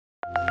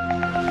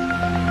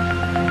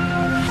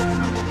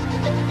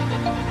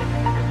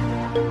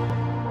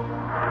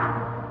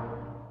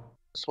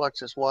Let's watch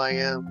this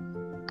YM.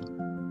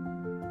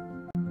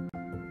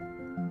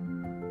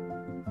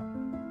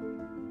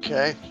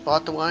 Okay,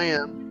 bought the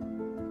YM.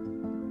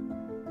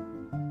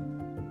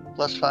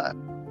 +5.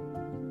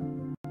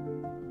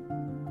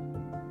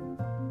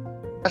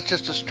 That's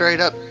just a straight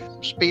up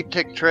speed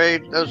tick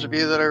trade. Those of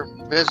you that are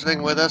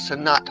visiting with us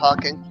and not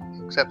talking,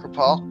 except for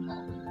Paul,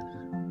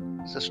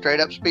 it's a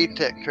straight up speed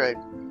tick trade.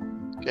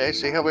 Okay,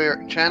 see how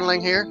we're channeling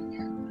here?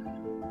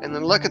 And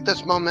then look at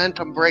this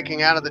momentum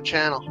breaking out of the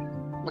channel.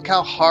 Look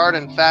how hard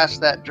and fast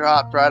that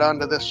dropped right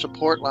onto this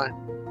support line.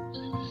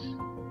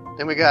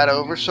 Then we got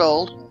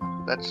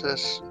oversold. That's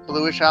this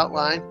bluish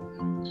outline.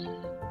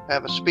 I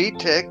have a speed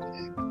tick,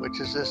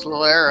 which is this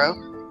little arrow.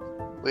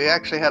 We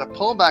actually had a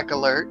pullback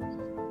alert,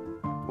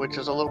 which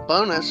is a little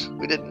bonus.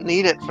 We didn't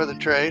need it for the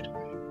trade.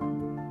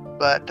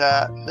 But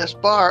this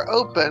bar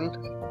opened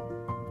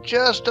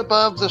just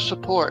above the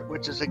support,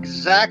 which is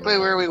exactly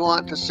where we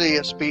want to see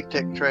a speed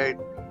tick trade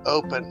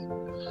open.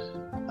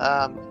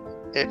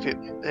 If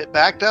it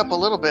backed up a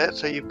little bit,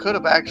 so you could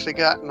have actually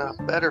gotten a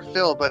better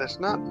fill, but it's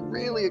not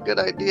really a good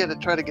idea to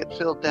try to get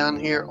filled down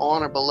here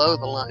on or below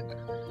the line.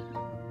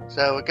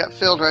 So it got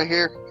filled right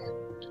here,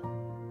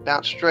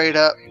 bounced straight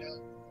up,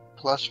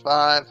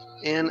 +5,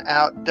 in,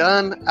 out,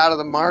 done, out of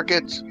the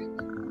markets.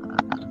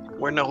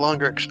 We're no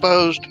longer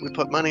exposed. We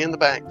put money in the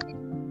bank.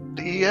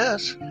 The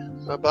ES,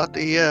 so I bought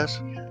the ES.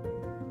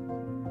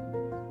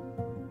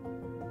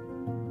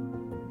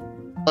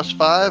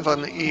 +5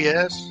 on the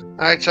ES.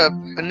 All right, so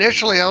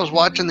initially I was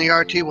watching the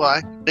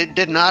RTY. It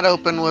did not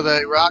open with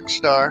a rock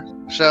star,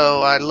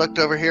 so I looked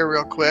over here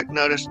real quick,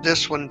 noticed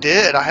this one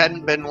did. I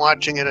hadn't been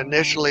watching it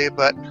initially,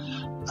 but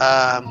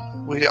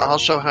we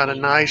also had a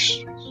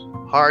nice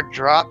hard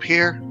drop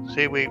here.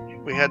 See, we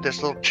had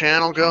this little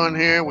channel going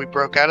here. We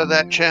broke out of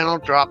that channel,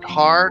 dropped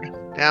hard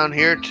down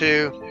here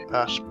to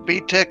a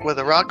speed tick with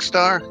a rock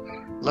star,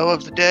 low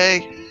of the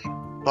day.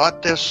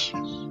 Bought this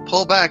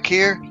pullback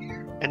here.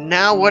 And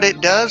now what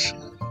it does,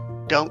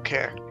 don't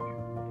care.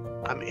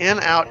 I'm in,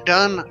 out,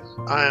 done.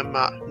 I'm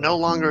no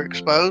longer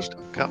exposed.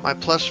 Got my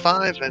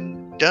 +5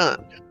 and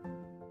done.